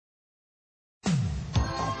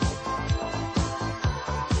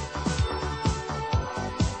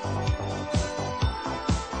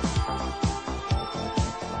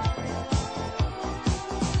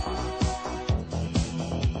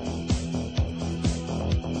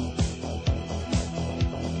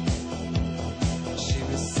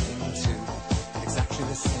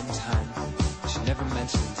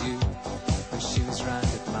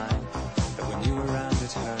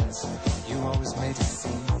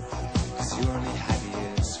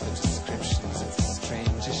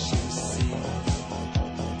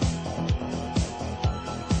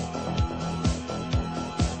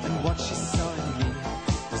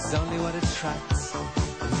attracts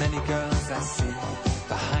the many girls I see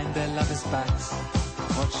behind their lovers' backs.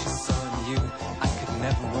 What she saw in you, I could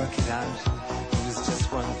never work it out. It was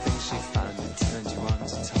just one thing she found that turned you on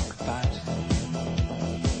to talk about.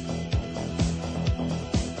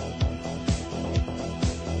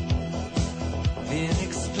 The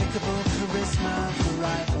inexplicable charisma of the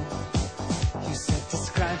rival. You said,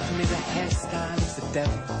 describe for me the hairstyle of the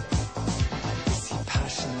devil. Is he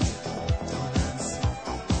passionate? Don't answer.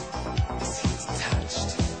 Is he detached?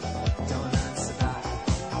 Don't answer that.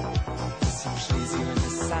 Does he please you in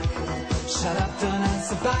the sack? Shut up, don't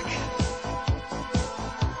answer back.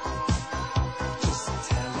 Just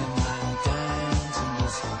tell him I'm dying to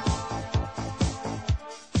meet him.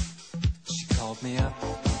 She called me up.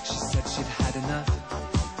 She said she'd had enough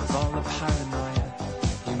of all the paranoia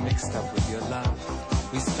you mixed up with your love.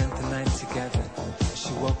 We spent the night together.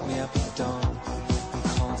 She woke me up at dawn and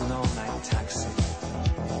called an all-night taxi.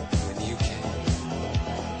 When you came,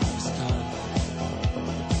 I was gone.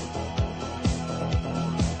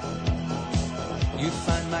 You'd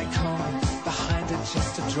find my comb behind her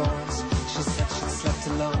chest of drawers. She said she'd slept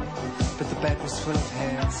alone, but the bed was full of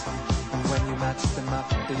hairs. And when you matched them up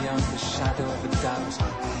beyond the shadow of a doubt,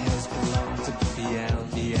 the hairs belonged to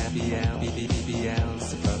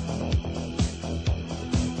Beelzebub.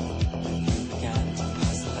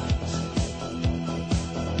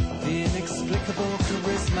 The inexplicable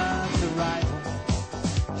charisma of the rival.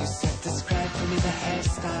 You said, describe for me the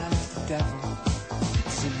hairstyle of the devil.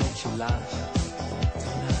 Does he make you laugh?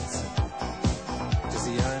 Don't answer. Does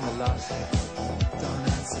he earn a lot? Don't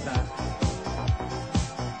answer that.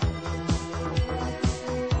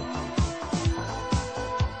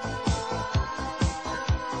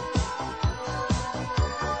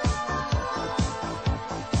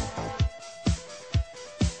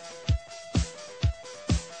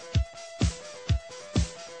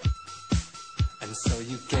 And so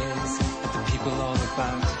you gaze at the people all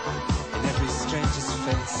about. In every stranger's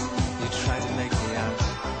face, you try to make me out.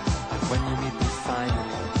 And when you meet me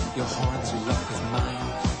finally, your horns will lock with mine.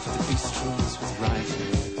 For the beast rules with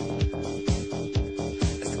rivalry,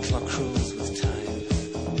 as the clock rules with time.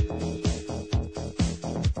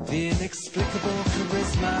 The inexplicable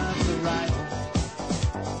charisma of the rival,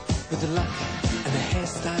 with the luck and the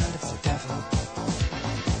hairstyle of the devil.